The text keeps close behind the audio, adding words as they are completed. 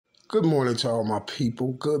Good morning to all my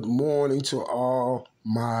people. Good morning to all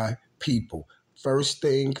my people. First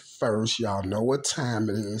thing first, y'all know what time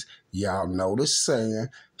it is. Y'all know the saying.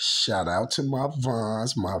 Shout out to my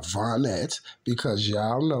Vons, my Vonettes, because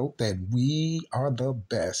y'all know that we are the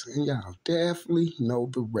best. And y'all definitely know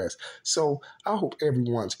the rest. So I hope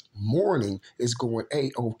everyone's morning is going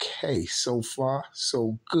A-okay. So far,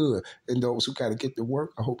 so good. And those who got to get to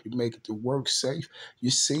work, I hope you make it to work safe. You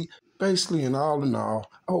see, basically, in all,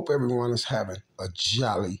 I hope everyone is having a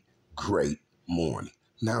jolly great morning.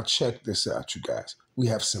 Now, check this out, you guys. We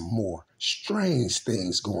have some more strange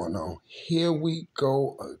things going on. Here we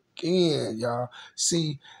go again, y'all.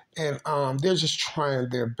 See, and they're just trying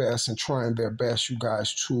their best, you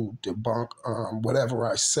guys, to debunk whatever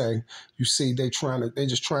I say. You see, they're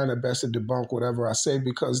just trying their best to debunk whatever I say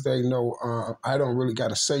because they know I don't really got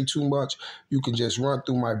to say too much. You can just run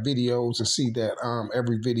through my videos and see that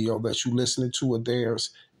every video that you listening to of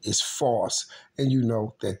theirs is false, and you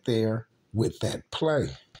know that they're with that play.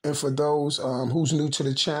 And for those who's new to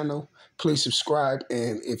the channel, please subscribe.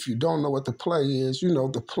 And if you don't know what the play is, you know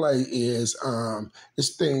the play is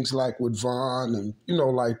it's things like with Vaughn and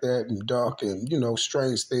like that, and Duck, and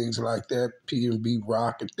strange things like that, P&B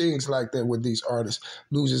Rock and things like that, where these artists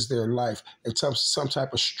loses their life in some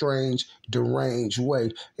type of strange, deranged way.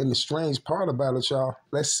 And the strange part about it, y'all,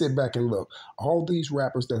 let's sit back and look. All these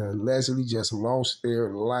rappers that allegedly just lost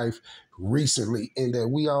their life recently, and that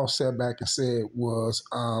we all sat back and said was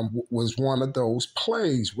one of those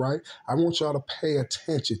plays, right? I want y'all to pay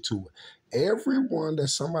attention to it. Everyone that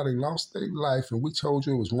somebody lost their life, and we told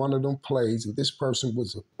you it was one of them plays, and this person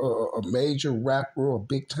was a major rapper or a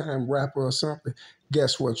big-time rapper or something,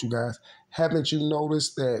 guess what, you guys? Haven't you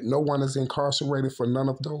noticed that no one is incarcerated for none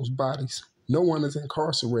of those bodies? No one is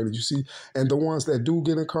incarcerated, you see. And the ones that do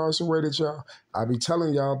get incarcerated, y'all, I be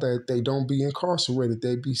telling y'all that they don't be incarcerated.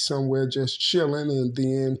 They be somewhere just chilling. And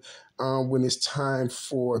then when it's time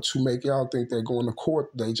to make y'all think they're going to court,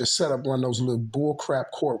 they just set up one of those little bull crap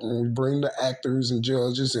courtrooms, bring the actors and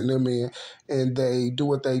judges and them in, and they do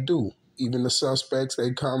what they do. Even the suspects,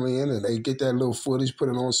 they come in and they get that little footage, put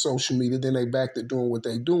it on social media, then they back to doing what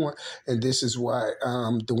they doing. And this is why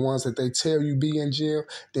the ones that they tell you be in jail,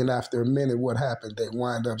 then after a minute, what happened? They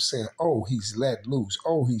wind up saying, oh, he's let loose.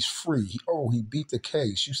 Oh, he's free. Oh, he beat the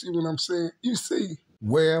case. You see what I'm saying? You see?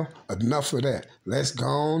 Well, enough of that. Let's go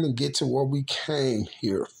on and get to what we came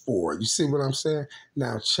here for. You see what I'm saying?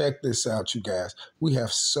 Now, check this out, you guys. We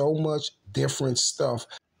have so much different stuff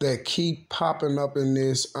that keep popping up in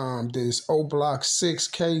this this O Block 6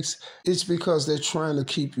 case. It's because they're trying to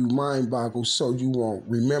keep you mind-boggled so you won't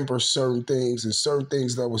remember certain things and certain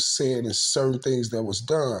things that was said and certain things that was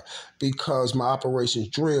done, because my Operations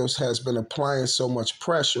Drills has been applying so much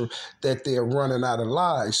pressure that they're running out of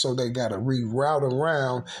lies. So they got to reroute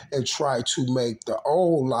around and try to make the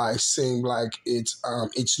old lie seem like it's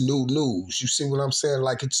new news. You see what I'm saying?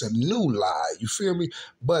 Like it's a new lie. You feel me?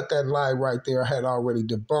 But that lie right there had already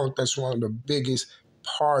debunked. That's one of the biggest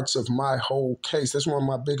parts of my whole case. That's one of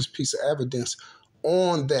my biggest piece of evidence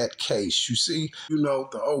on that case. You see,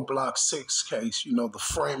 the O Block 6 case, the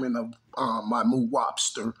framing of my Moo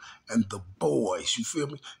Wobster and the boys. You feel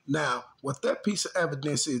me? Now, what that piece of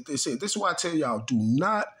evidence is, this is why I tell y'all, do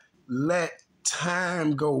not let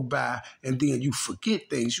time go by and then you forget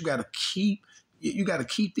things. You got to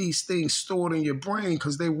keep these things stored in your brain,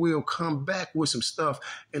 because they will come back with some stuff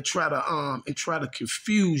and try to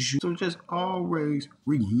confuse you. So just always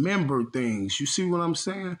remember things. You see what I'm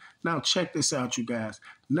saying? Now check this out, you guys.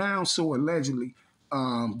 Now, so allegedly,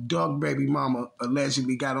 Doug baby mama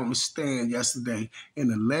allegedly got on the stand yesterday and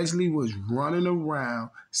allegedly was running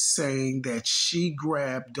around saying that she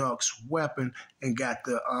grabbed Duck's weapon and got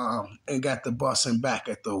the busting back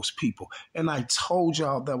at those people. And I told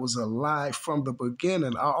y'all that was a lie from the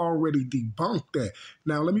beginning. I already debunked that.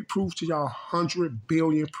 Now let me prove to y'all 100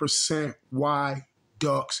 billion% why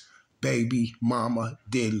Duck's baby mama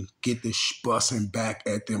didn't get the busting back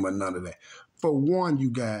at them or none of that. For one, you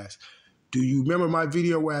guys, do you remember my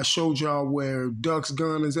video where I showed y'all where Duck's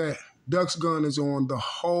gun is at? Duck's gun is on the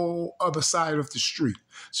whole other side of the street.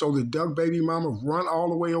 So the Duck baby mama run all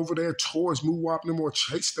the way over there towards Moo Wop them or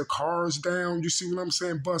chase the cars down. You see what I'm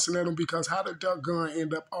saying? Busting at them, because how did Duck gun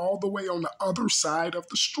end up all the way on the other side of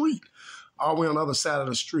the street? All the way on the other side of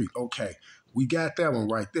the street. Okay, we got that one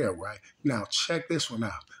right there, right? Now check this one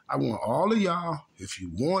out. I want all of y'all, if you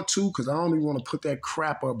want to, because I don't even want to put that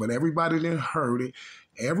crap up, but everybody done heard it.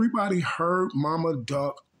 Everybody heard Mama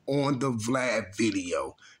Duck on the Vlad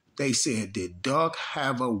video. They said, did Duck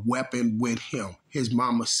have a weapon with him? His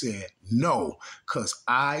mama said, no, because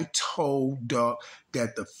I told Duck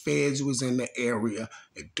that the feds was in the area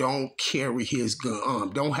and don't carry his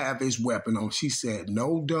gun, don't have his weapon on. She said,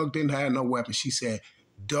 no, Duck didn't have no weapon. She said,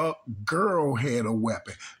 Duck girl had a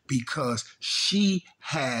weapon because she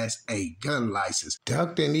has a gun license.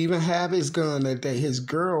 Duck didn't even have his gun that day. His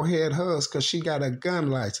girl had hers because she got a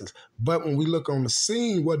gun license. But when we look on the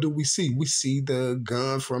scene, what do we see? We see the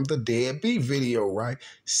gun from the Deadbeat video, right?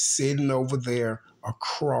 Sitting over there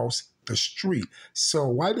across the street. So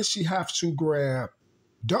why did she have to grab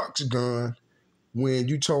Duck's gun when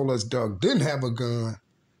you told us Duck didn't have a gun?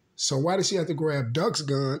 So why did she have to grab Duck's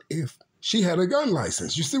gun if she had a gun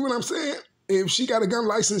license? You see what I'm saying? If she got a gun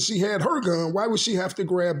license, she had her gun, why would she have to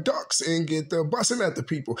grab Ducks and get the busing at the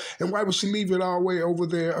people? And why would she leave it all the way over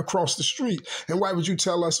there across the street? And why would you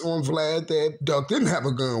tell us on Vlad that Duck didn't have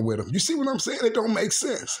a gun with him? You see what I'm saying? It don't make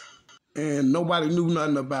sense. And nobody knew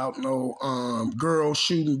nothing about no girl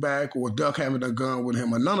shooting back or Duck having a gun with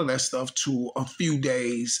him or none of that stuff till a few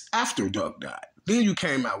days after Duck died. Then you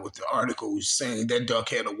came out with the articles saying that Duck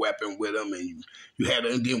had a weapon with him and you had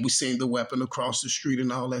it, and then we seen the weapon across the street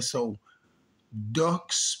and all that. So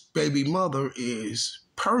Duck's baby mother is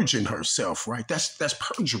purging herself, right? That's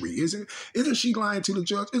perjury, isn't it? Isn't she lying to the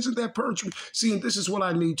judge? Isn't that perjury? See, and this is what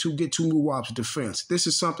I need to get to Muwap's defense. This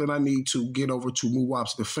is something I need to get over to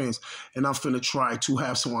Muwap's defense, and I'm finna try to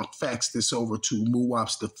have someone fax this over to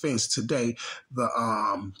Muwap's defense today.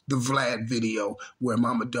 The Vlad video where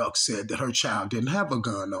Mama Duck said that her child didn't have a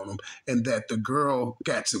gun on him and that the girl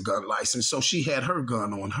got a gun license, so she had her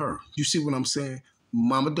gun on her. You see what I'm saying?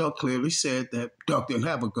 Mama Duck clearly said that Duck didn't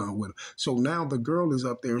have a gun with her. So now the girl is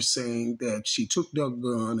up there saying that she took Duck's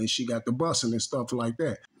gun and she got the busing and stuff like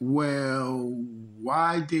that. Well,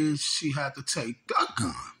 why did she have to take Duck's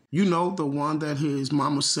gun? You know, the one that his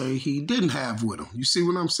mama say he didn't have with him. You see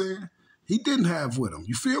what I'm saying? He didn't have with him.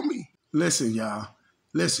 You feel me? Listen, y'all.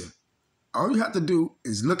 Listen. All you have to do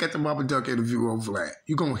is look at the Mama Duck interview on Vlad.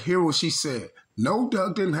 You're going to hear what she said. No,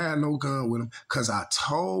 Duck didn't have no gun with him because I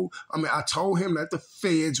told him that the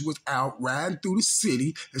feds was out riding through the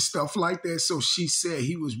city and stuff like that. So she said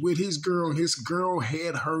he was with his girl and his girl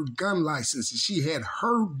had her gun license and she had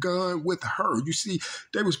her gun with her. You see,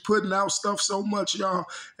 they was putting out stuff so much, y'all,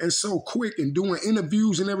 and so quick and doing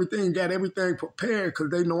interviews and everything, got everything prepared because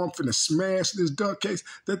they know I'm finna smash this Duck case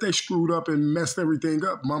that they screwed up and messed everything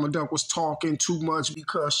up. Mama Duck was talking too much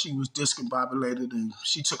because she was discombobulated and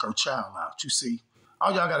she took her child out, you see.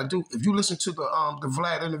 All y'all got to do, if you listen to the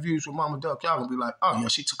Vlad interviews with Mama Duck, y'all going to be like, oh, yeah,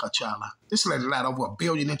 she took her child out. This lady lied over 1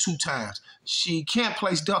 billion and 2 times. She can't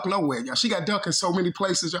place Duck nowhere, y'all. She got Duck in so many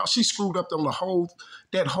places, y'all. She screwed up on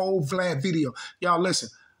that whole Vlad video. Y'all, listen,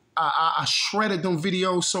 I shredded them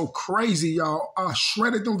videos so crazy, y'all. I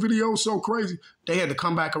shredded them videos so crazy. They had to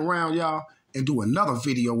come back around, y'all, and do another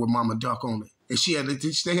video with Mama Duck on it. And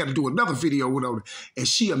they had to do another video with it. And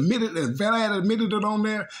she admitted, and Vlad admitted it on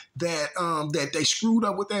there, that they screwed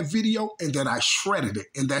up with that video and that I shredded it.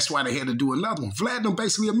 And that's why they had to do another one. Vlad them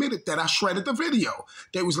basically admitted that I shredded the video.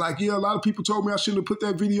 They was like, yeah, a lot of people told me I shouldn't have put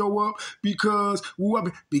that video up because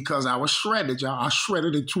I was shredded, y'all. I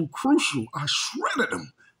shredded it too crucial. I shredded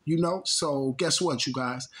them, you know? So guess what, you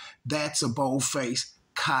guys? That's a bold-faced,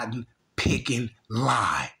 cotton-picking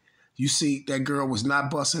lie. You see, that girl was not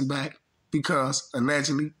busting back because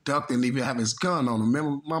allegedly Duck didn't even have his gun on him.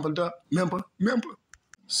 Remember, Mama Duck? Remember?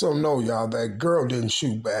 So no, y'all, that girl didn't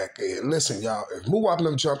shoot back. And listen, y'all, if Muwap and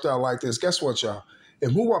them jumped out like this, guess what, y'all?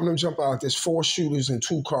 If Muwap and them jumped out like this, 4 shooters and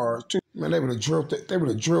 2 cars, man, they would have drilled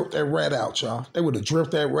that rat out, y'all. They would have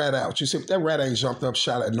drilled that rat out. You see, that rat ain't jumped up,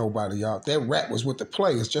 shot at nobody, y'all. That rat was with the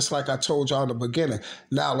players, just like I told y'all in the beginning.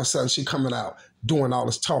 Now all of a sudden she coming out doing all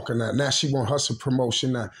this talking now. Now she want her some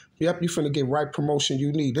promotion now. Yep, you finna get right promotion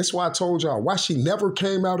you need. That's why I told y'all why she never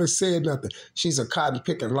came out and said nothing. She's a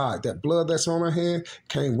cotton-picking lie. That blood that's on her hand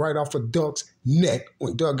came right off of Duck's neck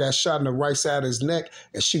when Doug got shot in the right side of his neck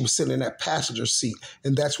and she was sitting in that passenger seat.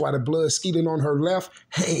 And that's why the blood skeeted on her left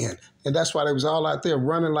hand. And that's why they was all out there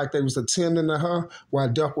running like they was attending to her while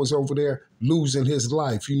Duck was over there losing his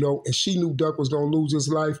life, you know. And she knew Duck was going to lose his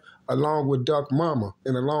life along with Duck Mama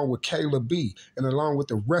and along with Kayla B and along with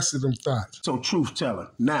the rest of them thoughts. So truth telling,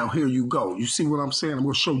 now here you go. You see what I'm saying? I'm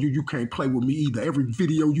going to show you you can't play with me either. Every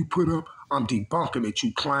video you put up, I'm debunking it,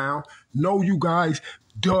 you clown. No, you guys,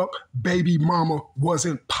 Duck baby mama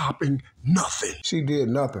wasn't popping nothing. She did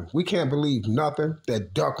nothing. We can't believe nothing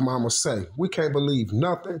that Duck Mama say. We can't believe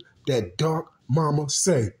nothing that Duck Mama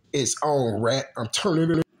say. It's on, rat. I'm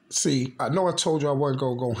turning it in. See, I know I told you I wasn't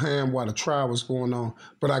going to go ham while the trial was going on,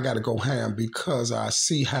 but I got to go ham because I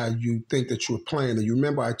see how you think that you're playing. And you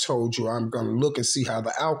remember I told you I'm going to look and see how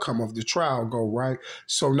the outcome of the trial go, right?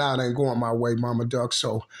 So now it ain't going my way, Mama Duck.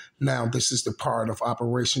 So now this is the part of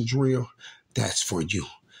Operation Drill. That's for you.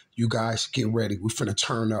 You guys get ready. We're finna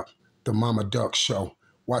turn up the Mama Duck show.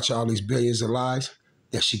 Watch all these billions of lies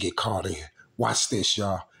that she get caught in. Watch this,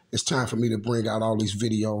 y'all. It's time for me to bring out all these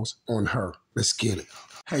videos on her. Let's get it.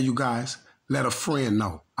 Hey, you guys, let a friend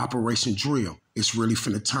know. Operation Drill is really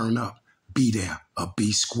finna turn up. Be there or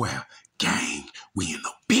be square. Gang, we in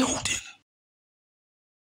the building.